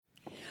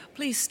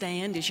Please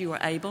stand as you are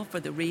able for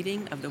the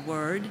reading of the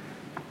Word.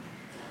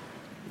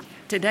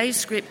 Today's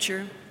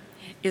scripture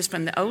is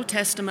from the Old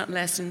Testament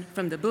lesson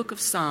from the book of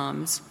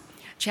Psalms,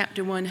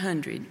 chapter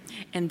 100,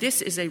 and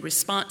this is a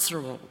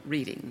responsible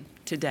reading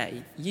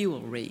today. You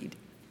will read.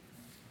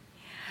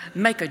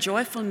 Make a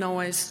joyful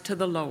noise to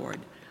the Lord,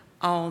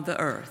 all the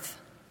earth.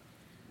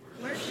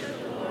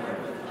 Worship the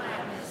Lord with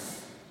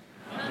gladness.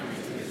 Come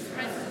into his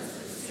presence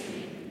with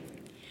singing.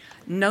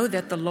 Know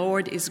that the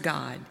Lord is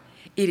God.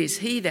 It is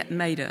he that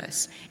made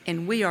us,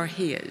 and we are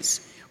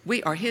his.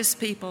 We are his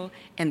people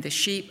and the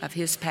sheep of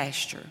his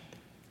pasture.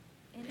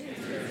 Enter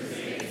his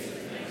gates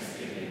with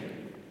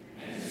thanksgiving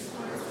and his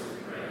courts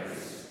with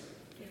praise.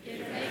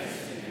 Give thanks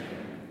to him.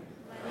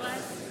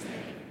 Bless his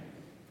name.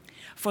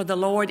 For the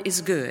Lord is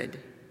good.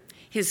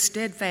 His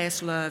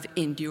steadfast love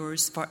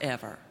endures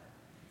forever.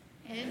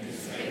 And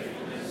his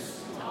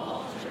faithfulness to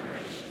all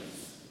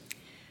generations.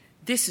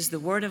 This is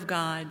the word of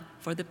God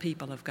for the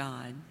people of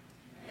God.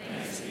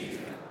 Thanks be to God.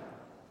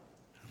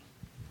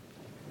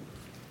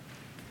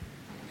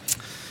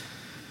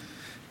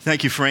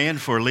 Thank you, Fran,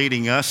 for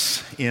leading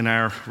us in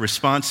our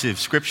responsive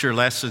scripture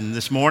lesson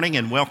this morning,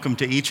 and welcome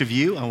to each of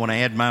you. I want to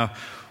add my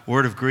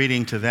word of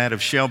greeting to that of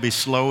Shelby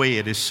Slowey.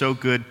 It is so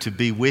good to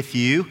be with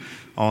you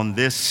on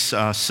this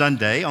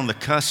Sunday, on the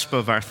cusp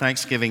of our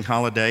Thanksgiving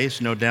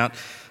holidays. No doubt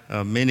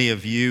many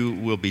of you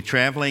will be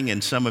traveling,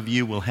 and some of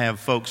you will have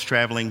folks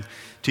traveling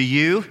to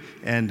you,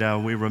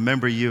 and we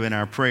remember you in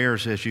our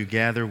prayers as you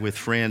gather with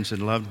friends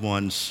and loved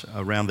ones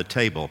around the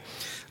table.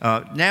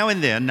 Now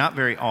and then, not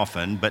very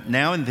often, but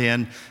now and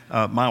then,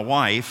 my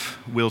wife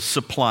will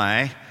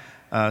supply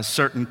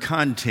certain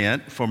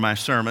content for my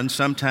sermon,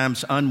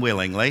 sometimes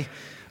unwillingly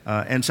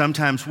and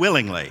sometimes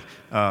willingly.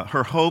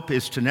 Her hope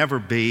is to never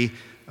be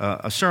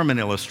a sermon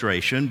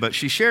illustration, but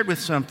she shared with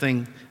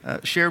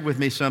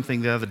me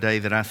something the other day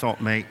that I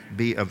thought may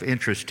be of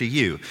interest to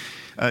you.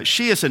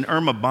 She is an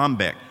Erma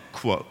Bombeck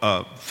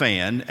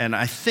fan, and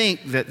I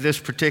think that this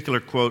particular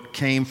quote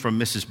came from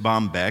Mrs.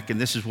 Bombeck, and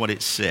this is what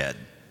it said.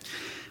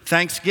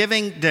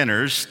 Thanksgiving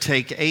dinners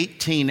take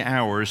 18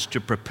 hours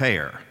to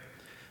prepare.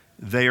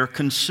 They are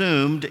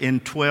consumed in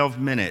 12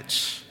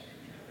 minutes.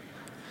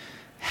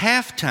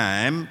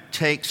 Halftime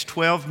takes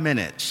 12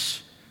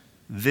 minutes.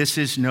 This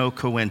is no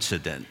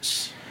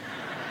coincidence.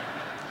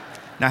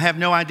 Now, I have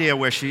no idea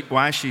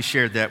why she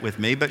shared that with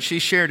me, but she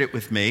shared it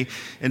with me.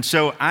 And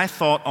so I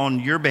thought on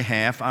your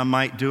behalf I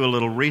might do a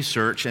little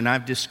research, and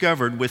I've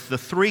discovered with the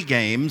 3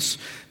 games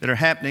that are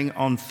happening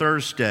on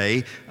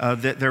Thursday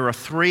that there are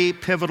 3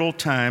 pivotal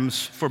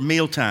times for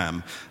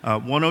mealtime.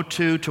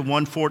 1:02 to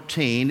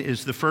 1:14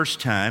 is the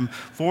first time.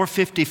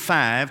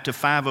 4:55 to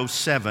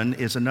 5:07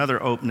 is another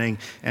opening.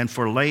 And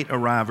for late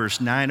arrivers,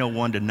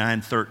 9:01 to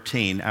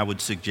 9:13, I would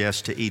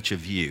suggest to each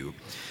of you.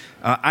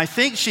 I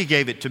think she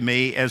gave it to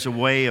me as a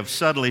way of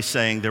subtly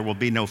saying there will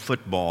be no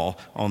football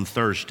on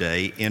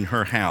Thursday in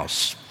her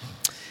house.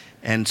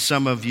 And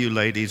some of you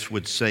ladies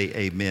would say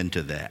amen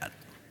to that.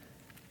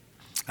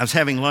 I was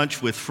having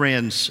lunch with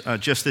friends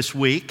just this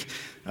week,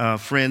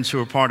 friends who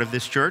are part of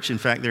this church. In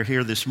fact, they're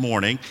here this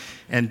morning.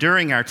 And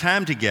during our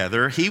time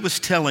together, he was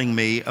telling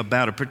me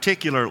about a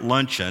particular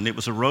luncheon. It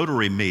was a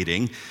Rotary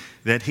meeting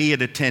that he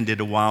had attended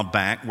a while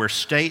back where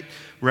state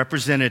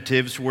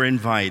representatives were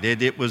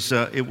invited. It was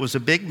a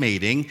big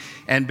meeting,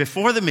 and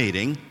before the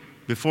meeting,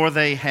 before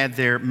they had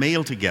their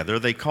meal together,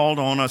 they called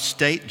on a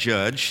state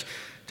judge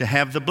to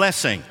have the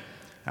blessing.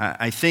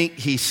 I think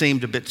he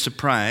seemed a bit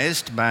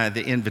surprised by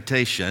the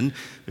invitation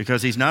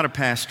because he's not a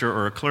pastor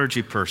or a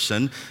clergy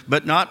person,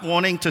 but not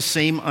wanting to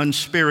seem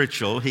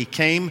unspiritual, he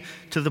came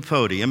to the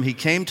podium, he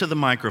came to the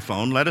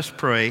microphone. Let us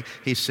pray,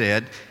 he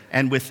said,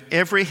 and with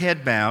every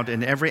head bowed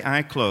and every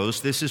eye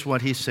closed, this is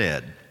what he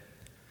said.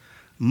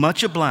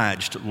 Much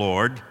obliged,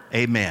 Lord.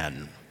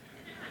 Amen.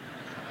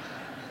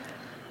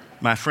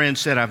 My friend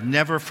said, I've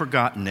never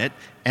forgotten it,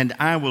 and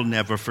I will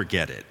never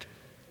forget it.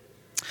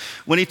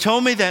 When he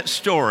told me that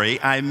story,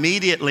 I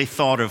immediately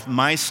thought of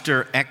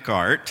Meister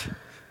Eckhart,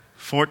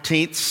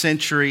 14th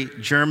century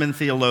German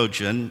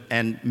theologian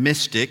and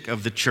mystic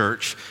of the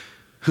church,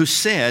 who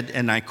said,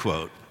 and I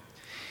quote,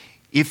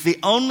 if the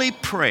only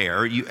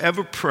prayer you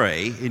ever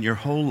pray in your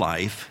whole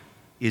life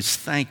is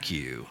thank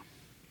you,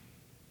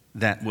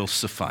 that will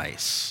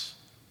suffice.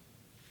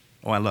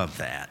 Oh, I love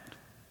that.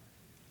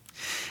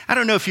 I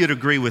don't know if you'd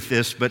agree with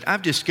this, but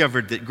I've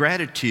discovered that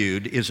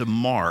gratitude is a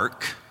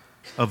mark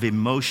of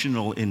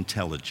emotional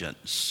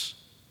intelligence.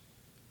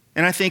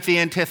 And I think the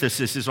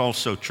antithesis is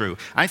also true.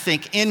 I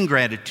think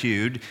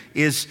ingratitude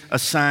is a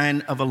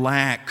sign of a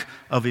lack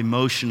of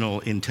emotional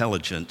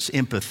intelligence,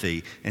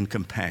 empathy, and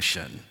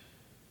compassion.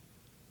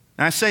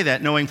 I say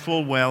that knowing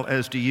full well,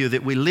 as do you,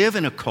 that we live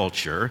in a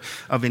culture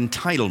of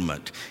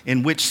entitlement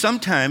in which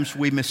sometimes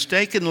we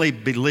mistakenly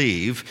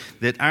believe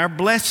that our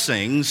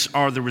blessings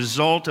are the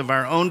result of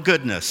our own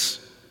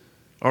goodness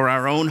or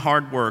our own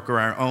hard work or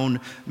our own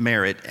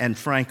merit, and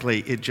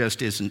frankly, it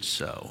just isn't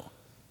so.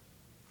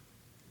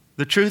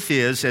 The truth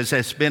is, as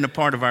has been a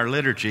part of our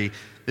liturgy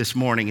this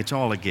morning, it's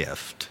all a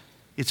gift.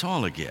 It's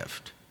all a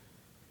gift.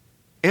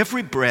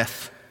 Every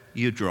breath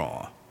you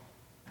draw,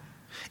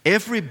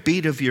 every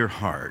beat of your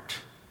heart,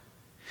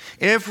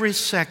 every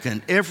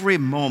second, every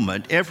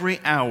moment, every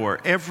hour,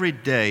 every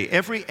day,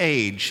 every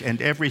age,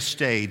 and every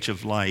stage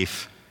of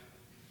life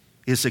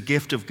is a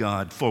gift of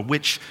God for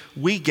which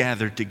we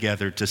gather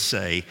together to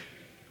say,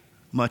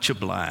 much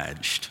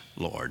obliged,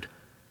 Lord.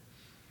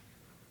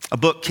 A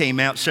book came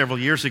out several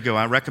years ago.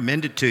 I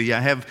recommend it to you. I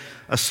have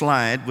a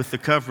slide with the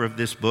cover of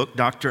this book.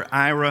 Dr.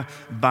 Ira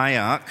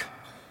Byock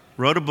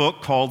wrote a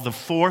book called The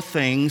 4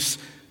 Things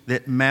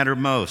That Matter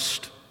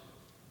Most.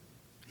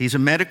 He's a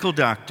medical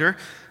doctor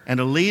and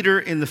a leader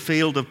in the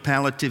field of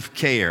palliative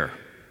care.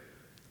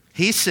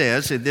 He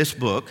says in this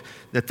book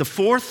that the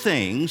 4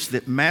 things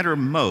that matter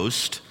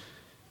most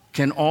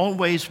can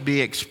always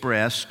be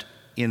expressed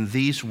in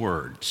these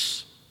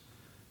words: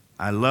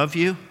 I love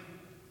you,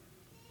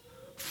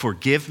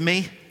 forgive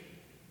me,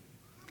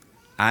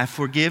 I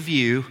forgive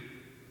you,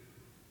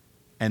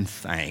 and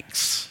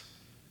thanks.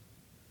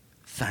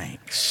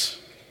 Thanks.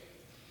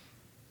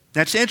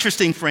 That's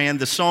interesting, friend.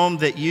 The psalm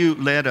that you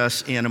led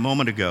us in a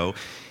moment ago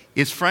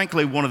is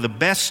frankly one of the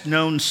best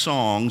known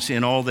songs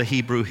in all the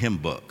Hebrew hymn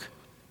book.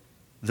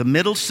 The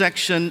middle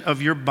section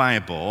of your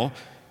Bible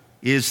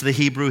is the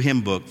Hebrew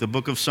hymn book, the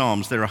book of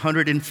Psalms. There are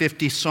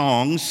 150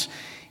 songs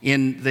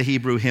in the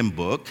Hebrew hymn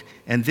book,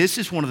 and this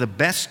is one of the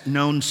best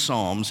known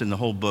psalms in the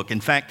whole book.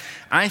 In fact,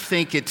 I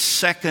think it's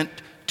second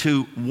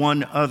to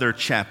one other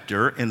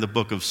chapter in the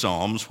book of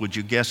Psalms. Would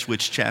you guess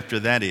which chapter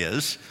that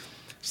is?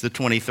 It's the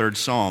 23rd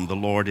Psalm, the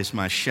Lord is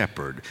my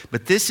shepherd.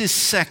 But this is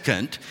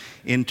second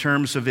in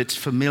terms of its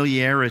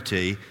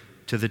familiarity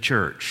to the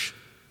church.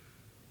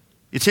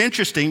 It's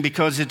interesting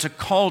because it's a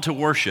call to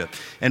worship.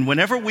 And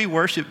whenever we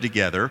worship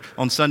together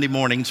on Sunday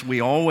mornings,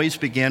 we always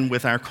begin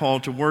with our call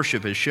to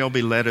worship, as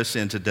Shelby led us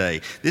in today.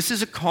 This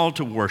is a call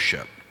to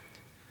worship.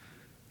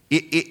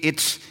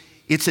 It's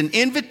an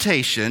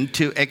invitation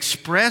to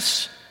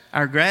express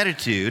our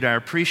gratitude, our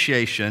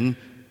appreciation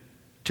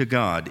to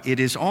God. It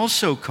is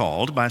also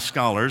called by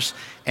scholars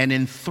an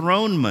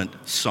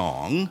enthronement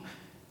song,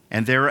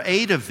 and there are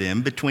 8 of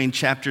them between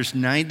chapters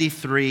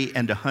 93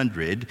 and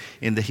 100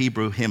 in the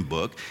Hebrew hymn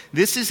book.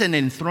 This is an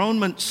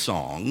enthronement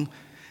song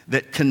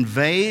that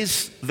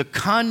conveys the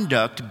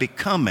conduct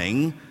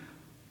becoming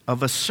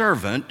of a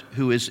servant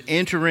who is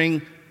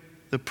entering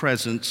the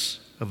presence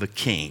of a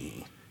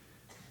king.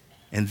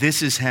 And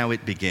this is how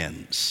it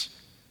begins.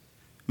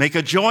 Make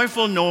a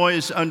joyful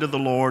noise unto the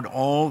Lord,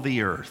 all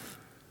the earth.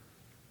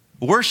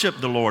 Worship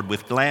the Lord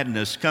with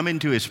gladness. Come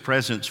into his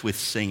presence with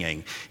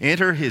singing.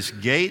 Enter his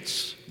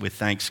gates with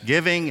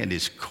thanksgiving and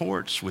his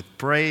courts with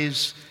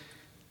praise,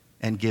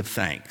 and give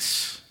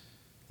thanks.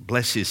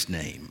 Bless his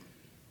name.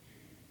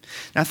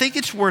 Now, I think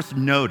it's worth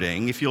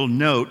noting, if you'll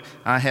note,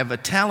 I have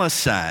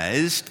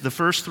italicized the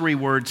first 3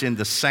 words in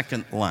the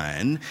second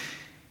line.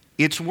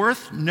 It's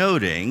worth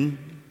noting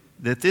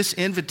that this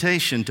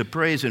invitation to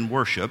praise and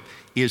worship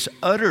is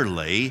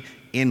utterly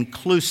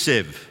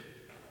inclusive.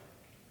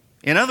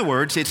 In other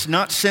words, it's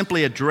not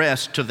simply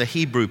addressed to the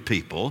Hebrew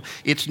people.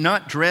 It's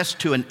not addressed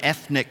to an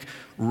ethnic,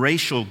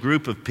 racial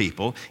group of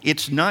people.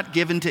 It's not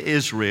given to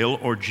Israel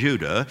or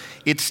Judah.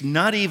 It's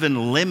not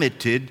even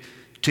limited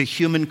to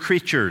human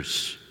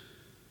creatures.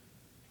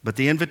 But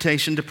the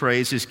invitation to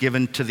praise is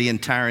given to the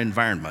entire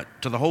environment,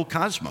 to the whole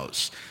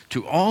cosmos,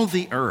 to all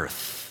the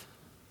earth.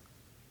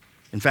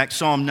 In fact,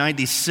 Psalm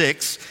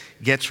 96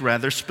 gets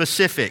rather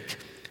specific.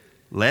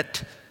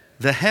 Let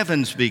the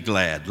heavens be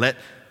glad. Let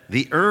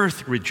the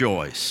earth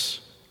rejoice.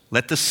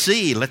 Let the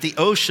sea, let the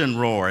ocean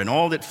roar and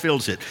all that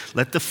fills it.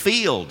 Let the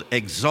field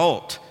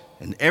exult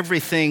and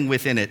everything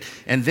within it.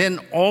 And then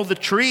all the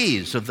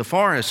trees of the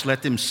forest,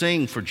 let them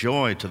sing for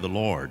joy to the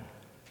Lord.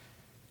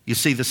 You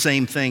see the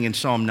same thing in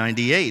Psalm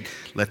 98.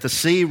 Let the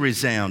sea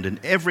resound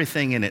and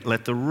everything in it.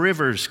 Let the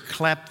rivers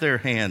clap their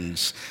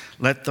hands.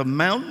 Let the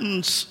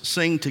mountains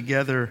sing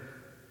together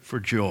for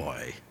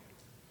joy.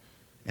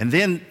 And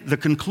then the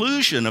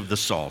conclusion of the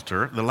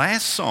Psalter, the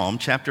last Psalm,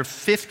 chapter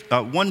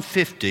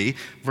 150,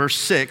 verse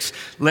 6,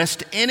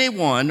 lest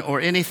anyone or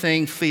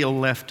anything feel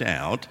left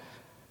out,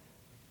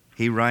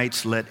 he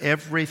writes, let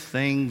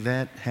everything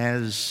that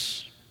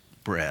has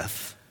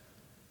breath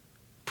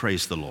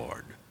praise the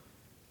Lord.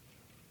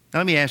 Now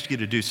let me ask you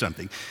to do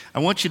something. I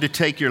want you to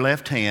take your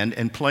left hand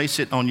and place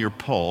it on your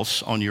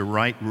pulse, on your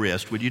right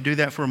wrist. Would you do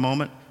that for a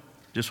moment?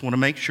 Just want to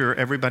make sure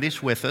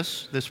everybody's with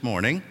us this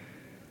morning.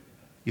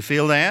 You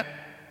feel that?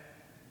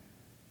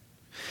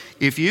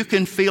 If you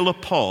can feel a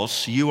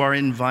pulse, you are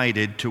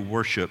invited to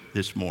worship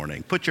this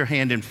morning. Put your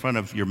hand in front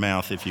of your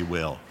mouth, if you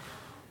will.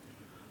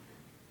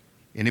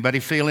 Anybody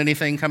feel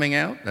anything coming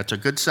out? That's a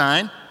good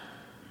sign.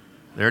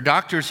 There are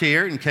doctors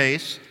here in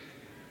case.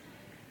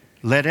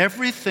 Let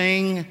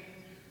everything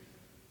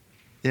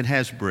that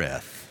has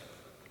breath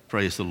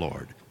praise the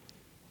Lord.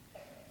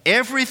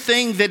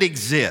 Everything that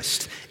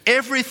exists,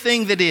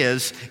 everything that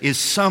is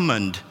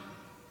summoned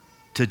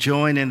to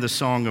join in the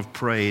song of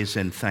praise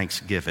and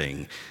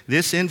thanksgiving.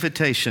 This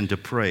invitation to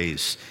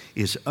praise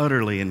is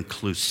utterly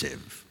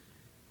inclusive.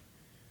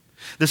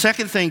 The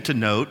second thing to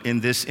note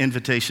in this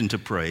invitation to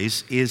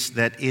praise is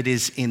that it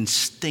is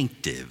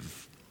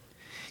instinctive.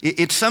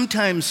 It's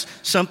sometimes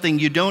something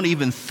you don't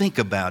even think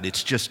about.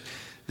 It's just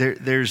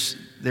there's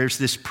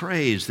this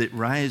praise that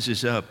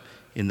rises up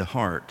in the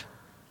heart.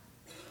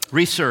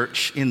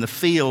 Research in the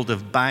field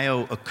of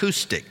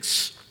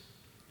bioacoustics.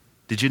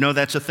 Did you know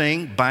that's a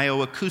thing?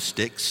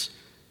 Bioacoustics.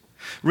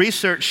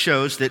 Research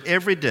shows that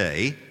every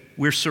day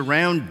we're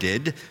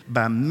surrounded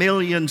by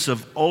millions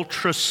of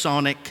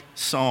ultrasonic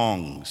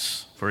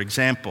songs. For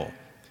example,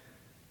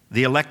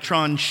 the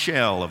electron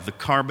shell of the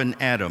carbon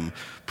atom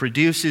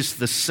produces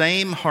the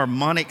same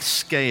harmonic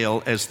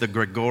scale as the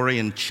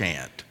Gregorian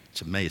chant.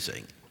 It's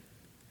amazing.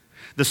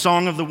 The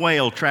song of the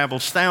whale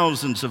travels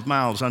thousands of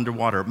miles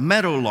underwater.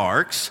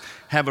 Meadowlarks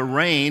have a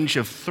range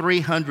of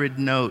 300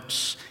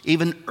 notes.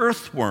 Even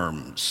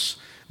earthworms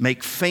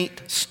make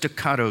faint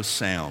staccato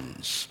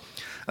sounds.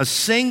 A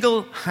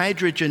single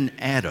hydrogen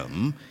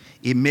atom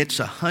emits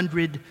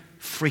 100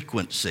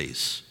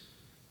 frequencies.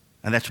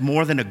 And that's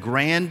more than a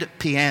grand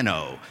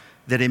piano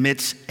that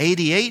emits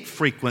 88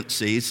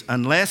 frequencies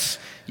unless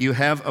you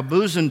have a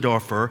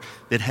Bösendorfer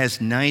that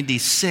has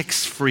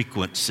 96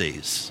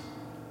 frequencies.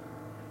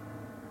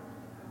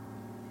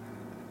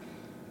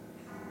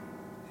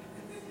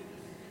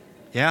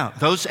 Yeah,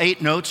 those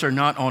 8 notes are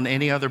not on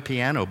any other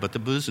piano but the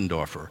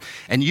Bösendorfer.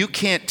 And you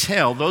can't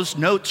tell, those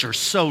notes are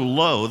so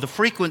low, the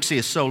frequency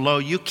is so low,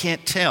 you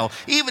can't tell,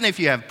 even if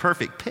you have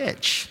perfect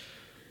pitch,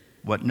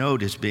 what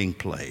note is being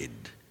played.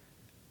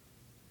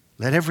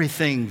 Let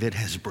everything that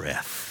has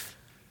breath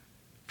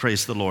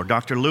praise the Lord.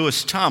 Dr.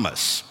 Lewis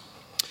Thomas,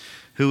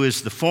 who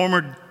is the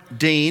former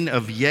dean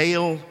of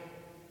Yale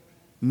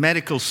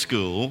Medical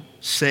School,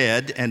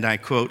 said, and I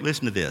quote,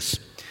 listen to this,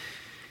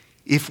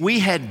 "If we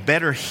had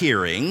better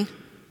hearing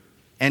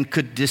and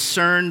could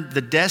discern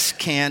the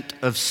descant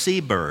of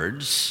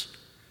seabirds,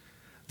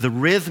 the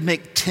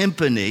rhythmic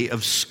timpani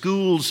of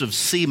schools of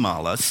sea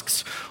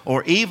mollusks,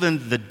 or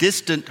even the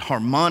distant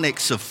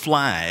harmonics of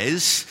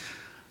flies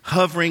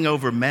hovering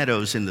over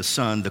meadows in the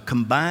sun, the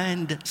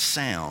combined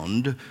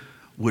sound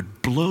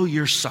would blow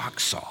your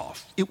socks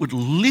off. It would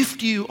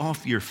lift you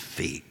off your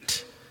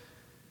feet."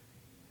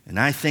 And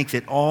I think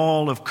that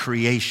all of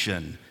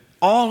creation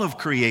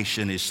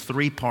is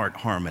 3-part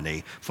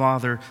harmony,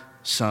 Father,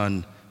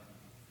 Son,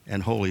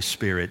 and Holy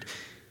Spirit.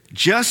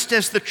 Just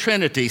as the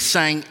Trinity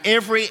sang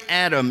every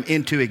atom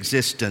into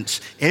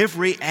existence,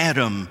 every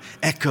atom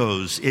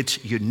echoes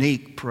its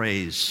unique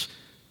praise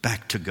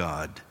back to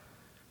God.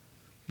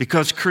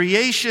 Because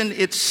creation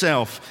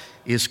itself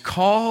is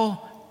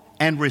call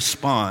and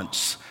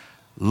response.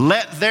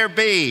 Let there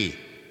be,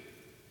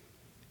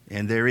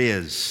 and there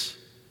is.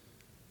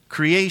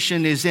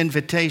 Creation is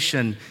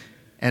invitation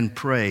and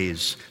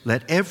praise.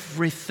 Let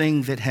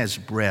everything that has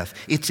breath,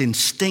 it's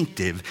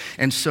instinctive.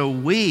 And so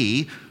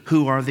we,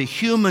 who are the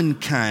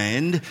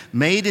humankind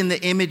made in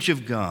the image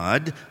of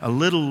God, a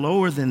little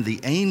lower than the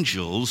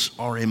angels,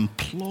 are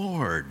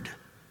implored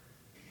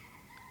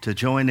to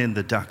join in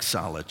the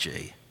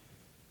doxology.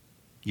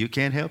 You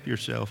can't help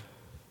yourself.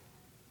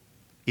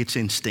 It's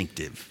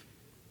instinctive.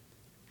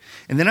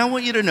 And then I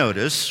want you to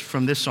notice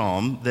from this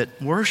psalm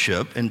that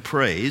worship and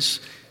praise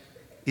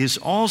is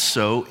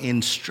also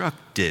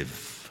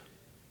instructive.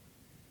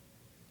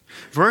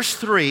 Verse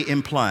 3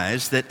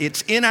 implies that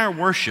it's in our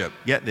worship,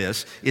 get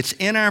this, it's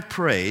in our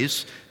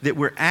praise that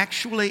we're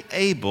actually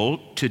able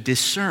to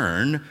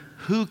discern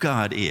who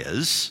God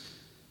is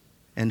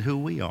and who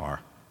we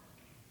are.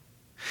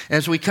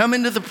 As we come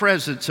into the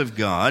presence of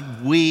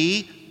God,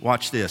 we,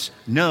 watch this,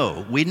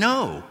 we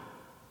know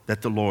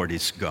that the Lord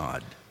is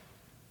God.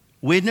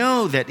 We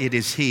know that it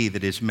is He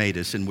that has made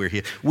us and we're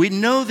here. We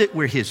know that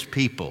we're His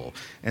people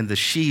and the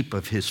sheep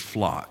of His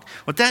flock.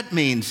 What that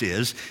means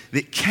is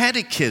that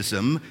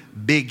catechism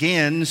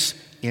begins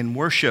in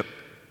worship.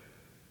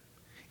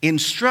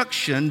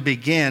 Instruction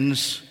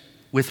begins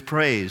with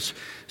praise.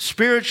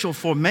 Spiritual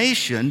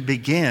formation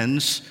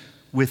begins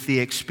with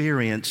the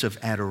experience of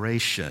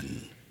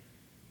adoration.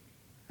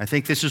 I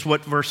think this is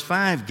what verse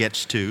 5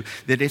 gets to,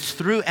 that it's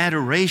through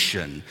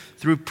adoration,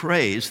 through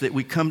praise, that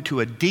we come to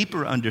a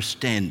deeper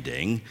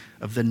understanding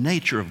of the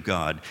nature of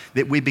God,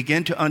 that we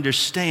begin to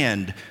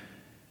understand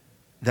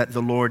that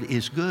the Lord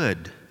is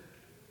good,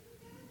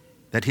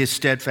 that His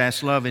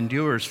steadfast love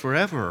endures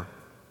forever,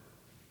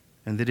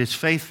 and that His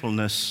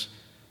faithfulness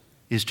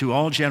is to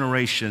all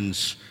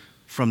generations,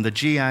 from the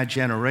GI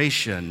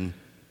generation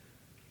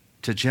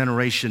to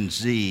Generation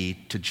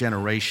Z to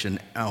Generation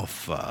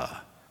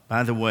Alpha.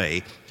 By the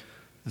way,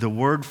 the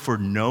word for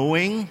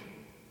knowing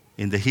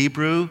in the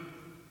Hebrew,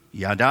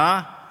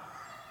 yada,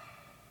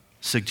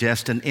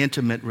 suggests an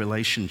intimate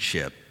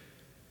relationship.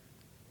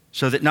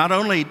 So that not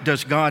only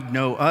does God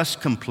know us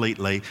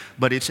completely,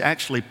 but it's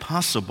actually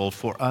possible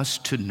for us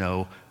to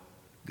know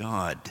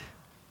God.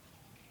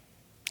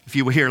 If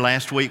you were here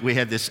last week, we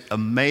had this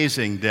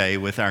amazing day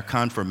with our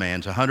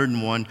confirmands,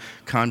 101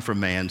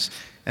 confirmands.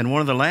 And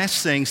one of the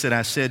last things that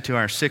I said to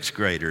our 6th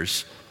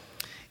graders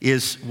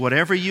is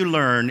whatever you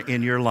learn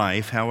in your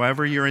life,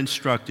 however you're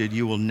instructed,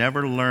 you will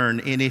never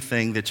learn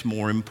anything that's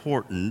more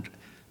important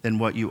than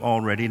what you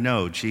already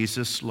know.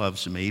 Jesus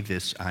loves me,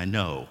 this I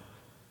know.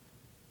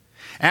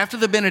 After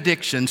the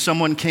benediction,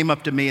 someone came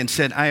up to me and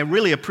said, I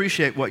really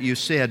appreciate what you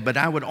said, but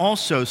I would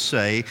also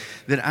say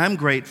that I'm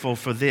grateful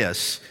for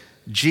this.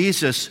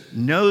 Jesus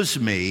knows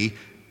me,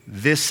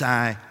 this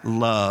I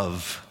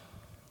love.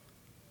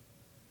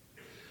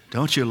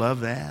 Don't you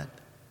love that?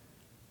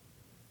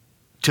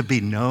 To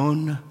be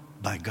known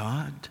by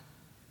God,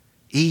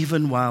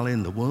 even while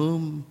in the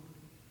womb.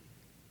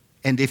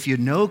 And if you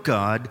know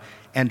God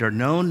and are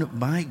known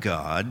by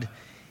God,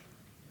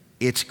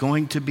 it's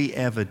going to be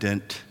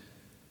evident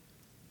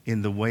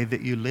in the way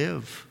that you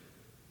live,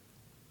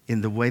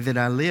 in the way that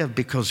I live,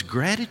 because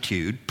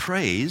gratitude,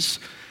 praise,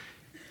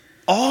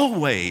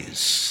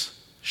 always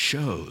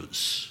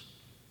shows.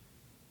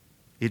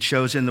 It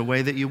shows in the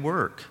way that you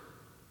work.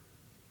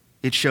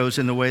 It shows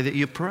in the way that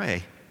you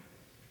pray.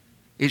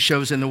 It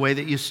shows in the way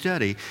that you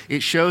study.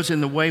 It shows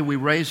in the way we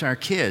raise our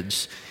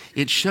kids.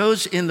 It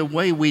shows in the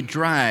way we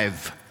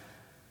drive.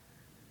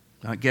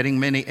 Not getting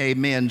many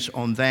amens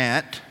on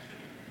that.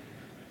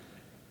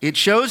 It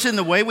shows in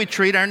the way we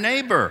treat our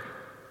neighbor.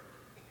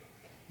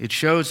 It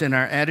shows in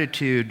our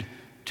attitude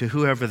to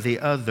whoever the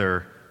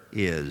other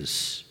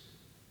is.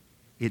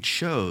 It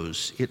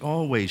shows in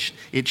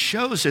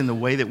the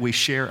way that we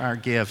share our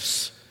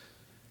gifts,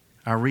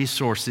 our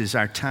resources,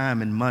 our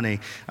time and money.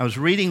 I was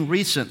reading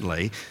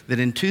recently that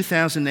in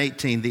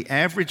 2018, the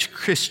average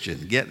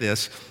Christian, get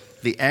this,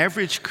 the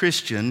average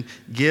Christian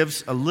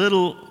gives a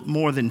little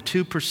more than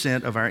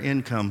 2% of our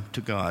income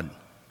to God.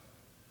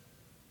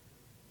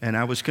 And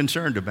I was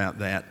concerned about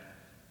that.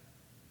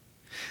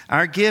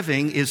 Our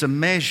giving is a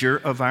measure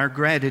of our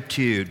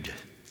gratitude.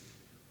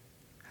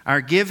 Our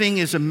giving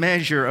is a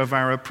measure of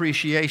our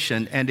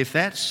appreciation. And if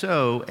that's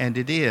so, and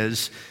it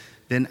is,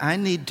 then I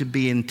need to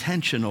be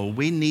intentional.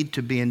 We need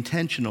to be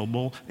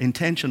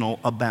intentional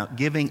about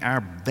giving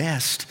our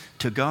best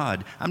to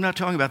God. I'm not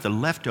talking about the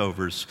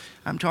leftovers.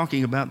 I'm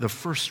talking about the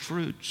first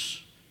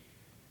fruits.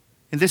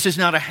 And this is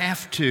not a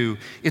have to,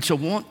 it's a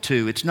want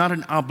to. It's not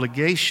an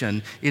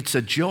obligation, it's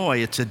a joy,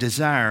 it's a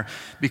desire.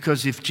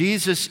 Because if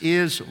Jesus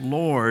is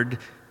Lord,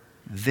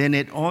 then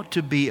it ought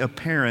to be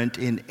apparent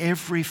in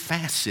every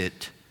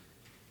facet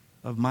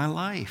of my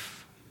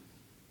life,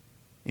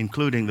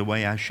 including the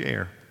way I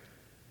share.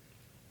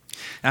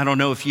 I don't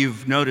know if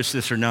you've noticed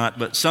this or not,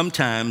 but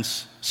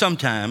sometimes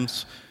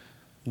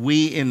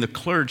we in the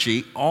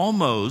clergy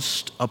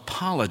almost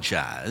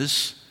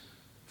apologize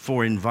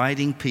for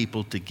inviting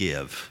people to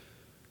give.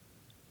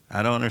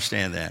 I don't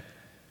understand that.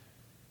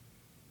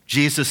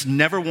 Jesus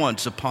never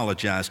once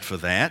apologized for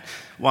that.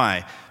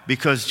 Why?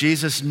 Because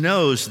Jesus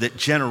knows that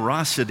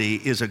generosity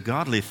is a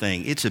godly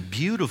thing. It's a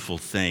beautiful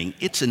thing.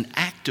 It's an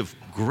act of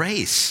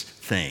grace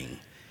thing.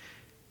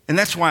 And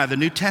that's why the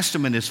New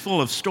Testament is full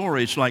of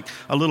stories like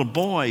a little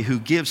boy who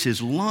gives his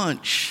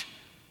lunch,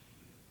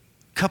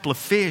 a couple of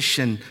fish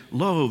and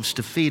loaves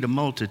to feed a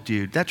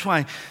multitude. That's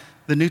why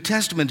the New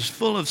Testament is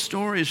full of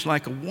stories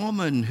like a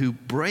woman who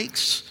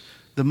breaks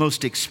the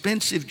most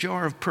expensive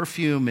jar of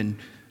perfume and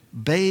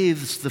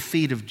bathes the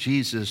feet of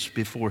Jesus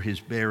before his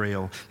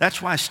burial.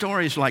 That's why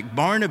stories like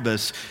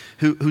Barnabas,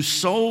 who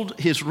sold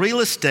his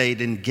real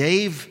estate and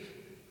gave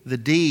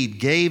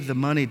the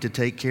money to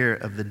take care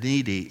of the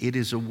needy. It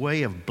is a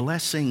way of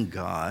blessing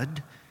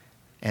God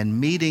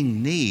and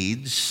meeting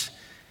needs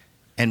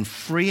and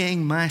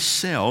freeing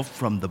myself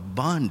from the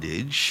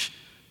bondage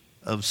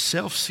of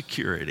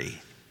self-security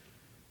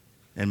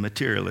and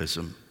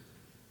materialism.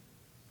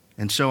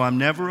 And so I'm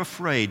never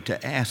afraid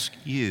to ask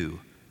you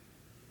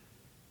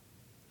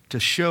to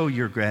show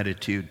your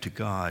gratitude to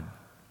God,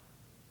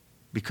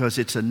 because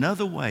it's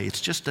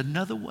just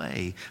another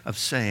way of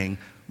saying,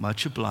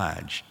 much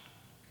obliged,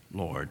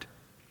 Lord.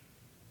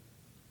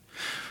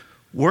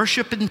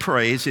 Worship and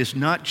praise is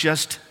not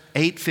just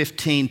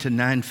 8:15 to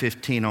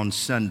 9:15 on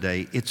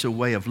Sunday. It's a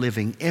way of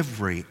living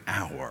every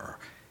hour,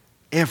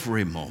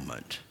 every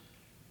moment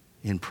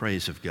in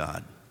praise of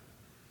God.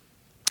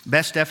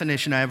 Best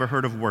definition I ever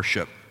heard of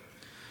worship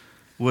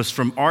was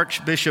from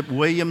Archbishop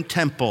William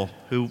Temple,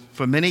 who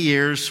for many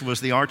years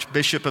was the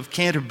Archbishop of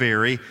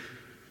Canterbury.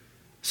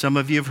 Some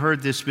of you have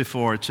heard this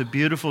before. It's a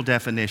beautiful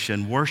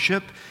definition.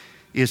 Worship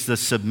is the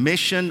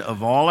submission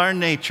of all our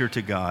nature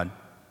to God.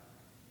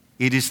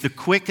 It is the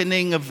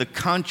quickening of the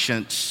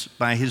conscience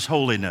by His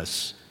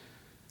holiness,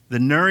 the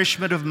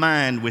nourishment of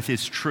mind with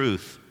His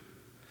truth,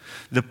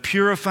 the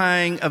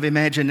purifying of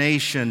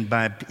imagination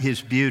by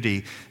His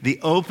beauty, the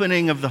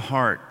opening of the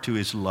heart to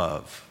His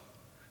love,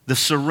 the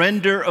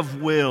surrender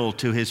of will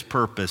to His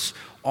purpose.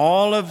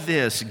 All of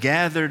this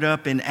gathered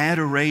up in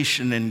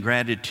adoration and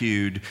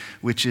gratitude,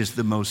 which is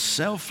the most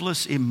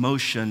selfless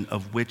emotion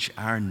of which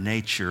our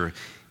nature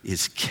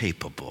is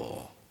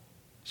capable.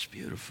 It's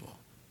beautiful.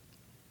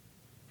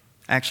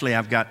 Actually,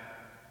 I've got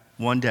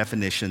one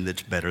definition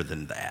that's better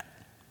than that.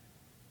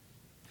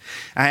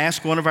 I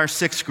asked one of our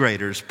sixth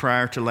graders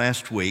prior to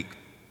last week,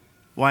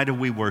 why do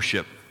we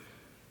worship?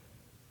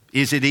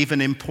 Is it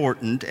even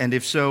important? And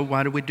if so,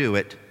 why do we do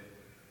it?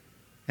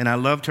 And I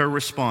loved her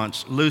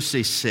response.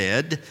 Lucy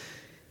said,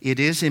 it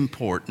is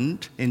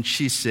important. And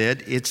she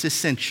said, it's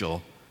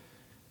essential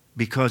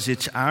because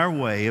it's our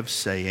way of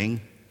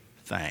saying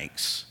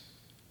thanks.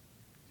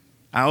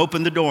 I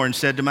opened the door and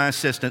said to my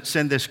assistant,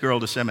 send this girl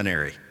to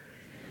seminary.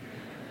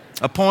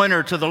 Appoint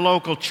her to the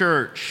local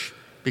church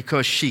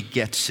because she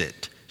gets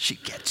it. She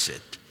gets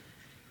it.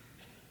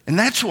 And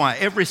that's why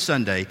every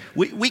Sunday,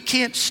 we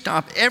can't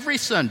stop. Every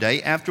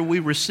Sunday after we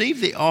receive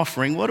the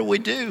offering, what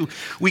do?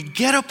 We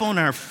get up on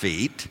our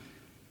feet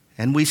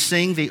and we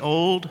sing the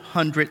old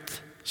 100th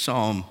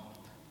Psalm.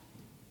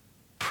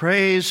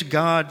 Praise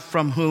God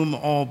from whom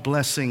all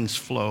blessings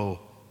flow.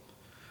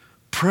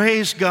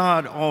 Praise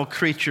God, all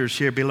creatures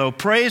here below.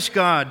 Praise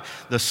God,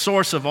 the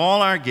source of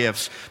all our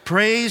gifts.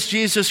 Praise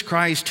Jesus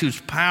Christ, whose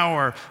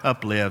power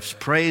uplifts.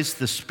 Praise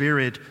the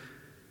Spirit,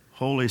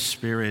 Holy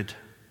Spirit.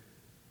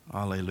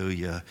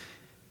 Hallelujah.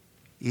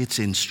 It's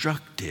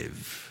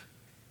instructive.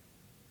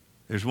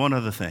 There's one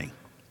other thing.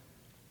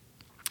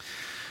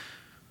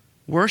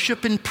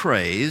 Worship and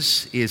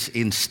praise is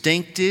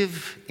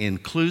instinctive,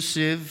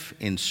 inclusive,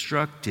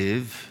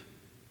 instructive,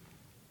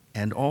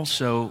 and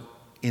also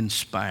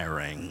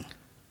inspiring.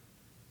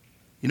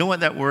 You know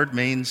what that word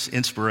means,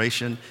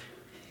 inspiration?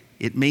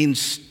 It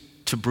means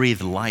to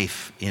breathe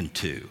life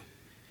into.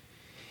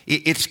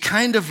 It's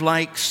kind of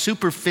like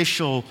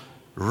superficial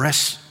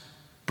respiration,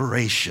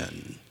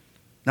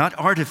 not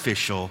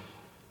artificial,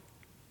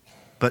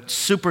 but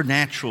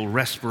supernatural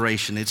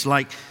respiration. It's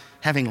like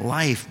having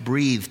life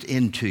breathed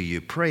into you.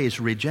 Praise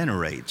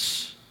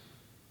regenerates.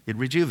 It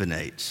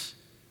rejuvenates.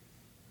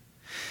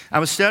 I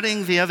was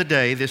studying the other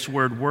day this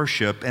word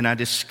worship, and I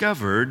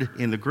discovered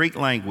in the Greek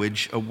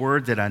language a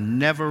word that I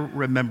never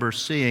remember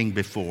seeing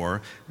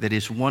before that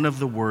is one of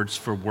the words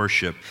for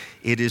worship.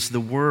 It is the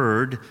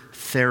word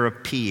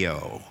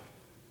therapeo.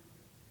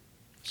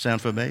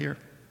 Sound familiar?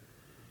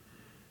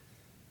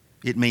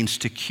 It means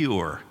to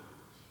cure.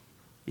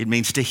 It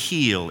means to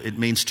heal. It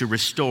means to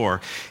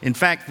restore. In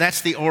fact,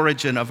 that's the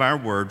origin of our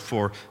word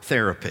for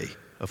therapy,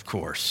 of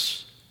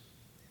course.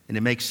 And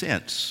it makes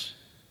sense.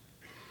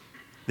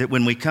 That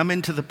when we come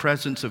into the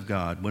presence of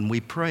God, when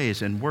we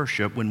praise and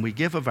worship, when we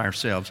give of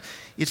ourselves,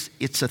 it's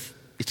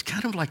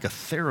kind of like a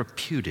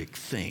therapeutic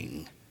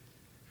thing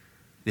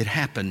that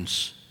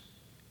happens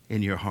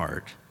in your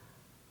heart.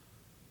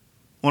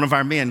 One of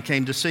our men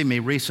came to see me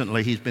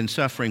recently. He's been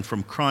suffering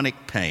from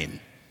chronic pain.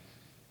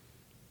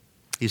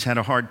 He's had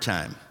a hard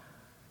time.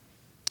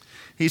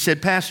 He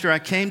said, Pastor, I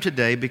came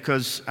today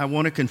because I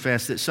want to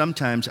confess that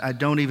sometimes I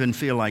don't even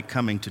feel like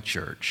coming to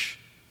church.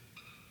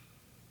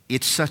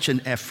 It's such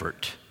an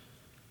effort.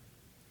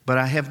 But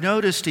I have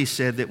noticed, he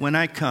said, that when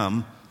I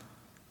come,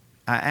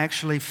 I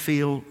actually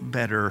feel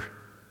better.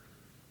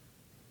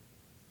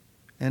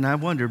 And I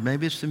wondered,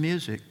 maybe it's the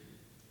music.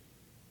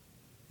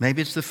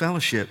 Maybe it's the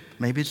fellowship.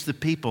 Maybe it's the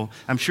people.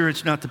 I'm sure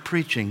it's not the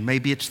preaching.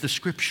 Maybe it's the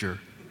scripture.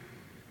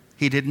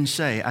 He didn't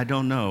say, I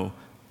don't know.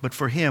 But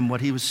for him,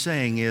 what he was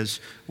saying is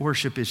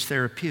worship is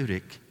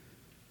therapeutic.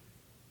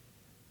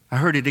 I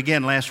heard it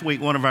again last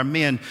week. One of our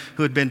men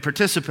who had been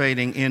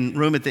participating in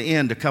Room at the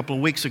End a couple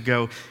of weeks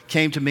ago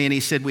came to me and he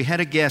said, we had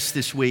a guest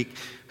this week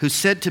who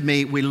said to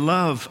me,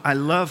 I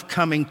love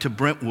coming to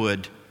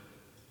Brentwood.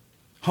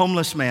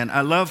 Homeless man,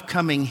 I love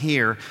coming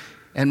here.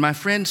 And my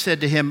friend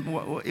said to him,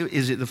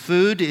 is it the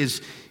food?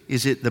 Is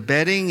it the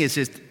bedding? Is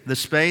it the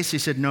space? He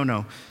said,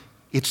 no,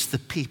 it's the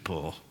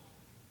people.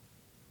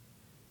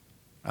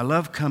 I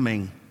love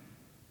coming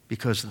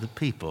because of the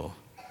people.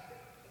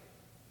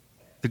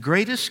 The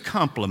greatest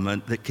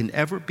compliment that can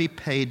ever be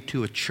paid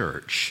to a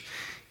church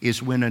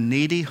is when a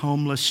needy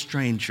homeless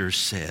stranger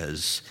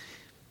says,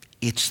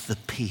 it's the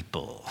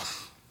people.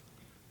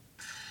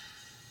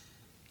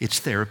 It's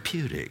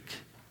therapeutic.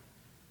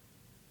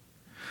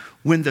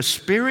 When the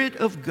Spirit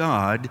of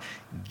God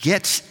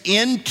gets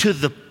into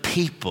the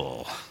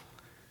people,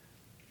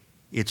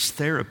 it's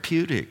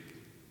therapeutic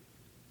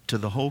to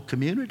the whole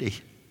community,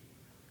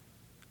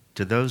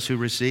 to those who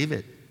receive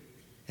it,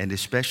 and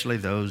especially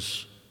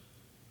those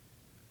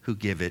who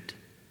give it.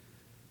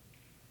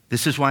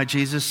 This is why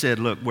Jesus said,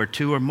 look, where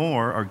two or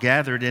more are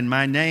gathered in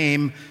my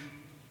name,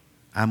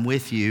 I'm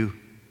with you.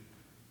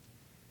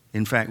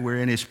 In fact, we're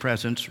in his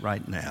presence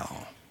right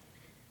now.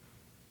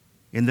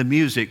 In the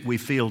music, we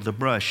feel the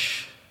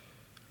brush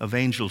of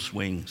angels'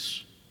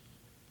 wings.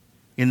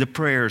 In the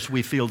prayers,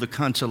 we feel the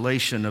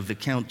consolation of the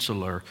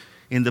counselor.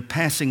 In the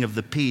passing of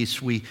the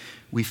peace, we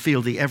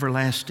feel the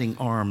everlasting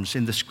arms.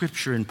 In the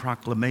scripture and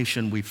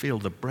proclamation, we feel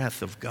the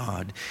breath of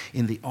God.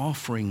 In the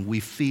offering, we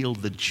feel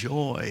the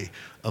joy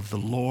of the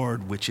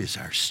Lord, which is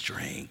our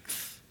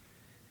strength.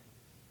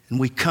 And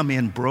we come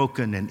in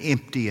broken and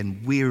empty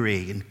and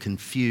weary and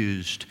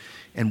confused,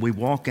 and we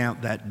walk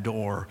out that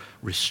door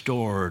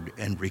restored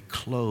and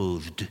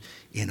reclothed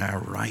in our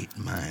right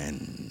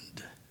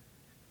mind.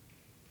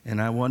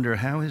 And I wonder,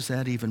 how is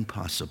that even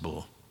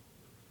possible?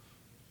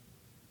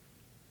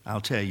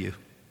 I'll tell you.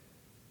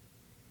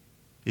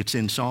 It's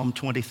in Psalm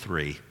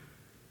 23.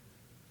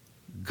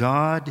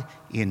 God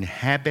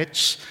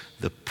inhabits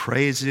the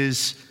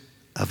praises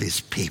of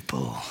his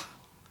people.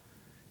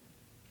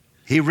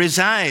 He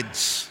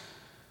resides.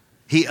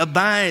 He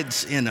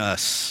abides in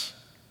us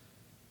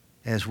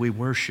as we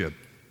worship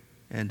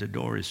and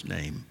adore his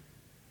name.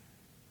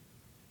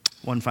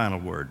 One final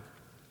word.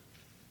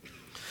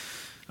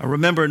 I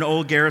remember an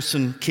old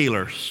Garrison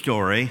Keillor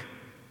story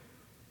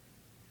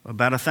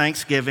about a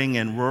Thanksgiving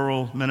in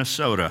rural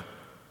Minnesota.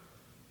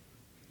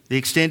 The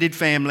extended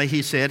family,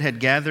 he said, had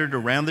gathered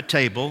around the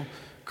table,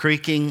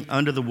 creaking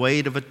under the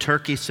weight of a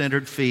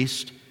turkey-centered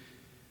feast.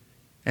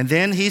 And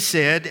then he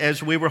said,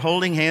 as we were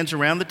holding hands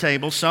around the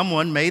table,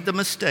 someone made the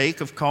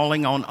mistake of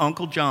calling on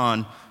Uncle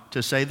John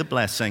to say the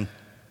blessing.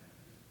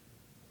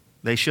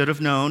 They should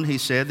have known, he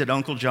said, that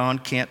Uncle John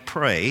can't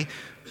pray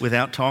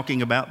without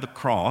talking about the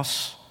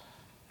cross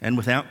and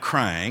without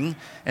crying,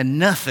 and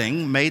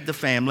nothing made the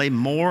family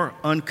more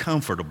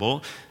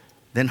uncomfortable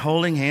than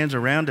holding hands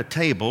around a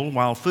table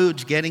while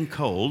food's getting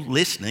cold,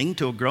 listening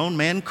to a grown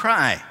man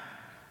cry.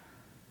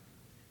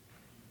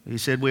 He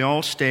said, we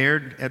all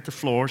stared at the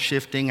floor,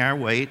 shifting our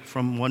weight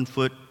from one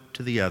foot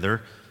to the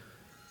other.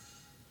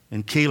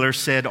 And Keillor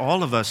said,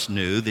 all of us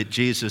knew that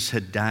Jesus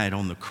had died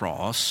on the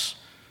cross,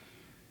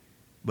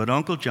 but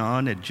Uncle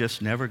John had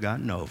just never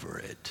gotten over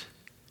it.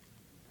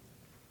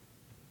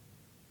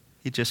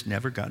 He just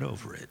never got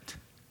over it.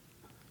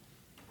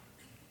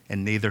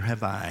 And neither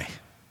have I.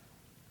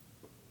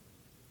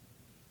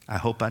 I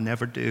hope I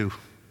never do.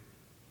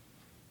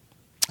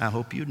 I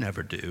hope you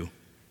never do.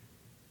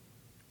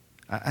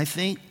 I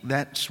think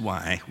that's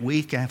why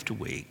week after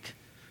week,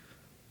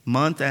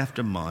 month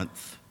after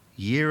month,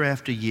 year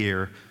after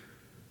year,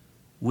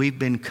 we've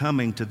been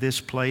coming to this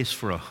place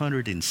for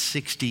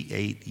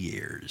 168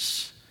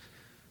 years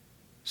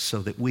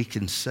so that we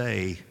can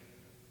say,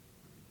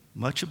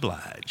 much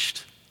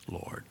obliged,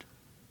 Lord.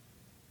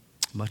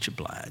 Much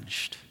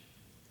obliged.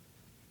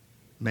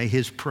 May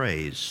his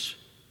praise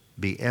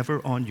be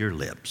ever on your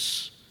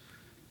lips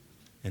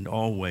and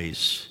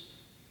always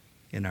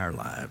in our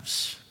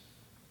lives.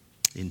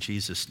 In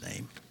Jesus'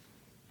 name.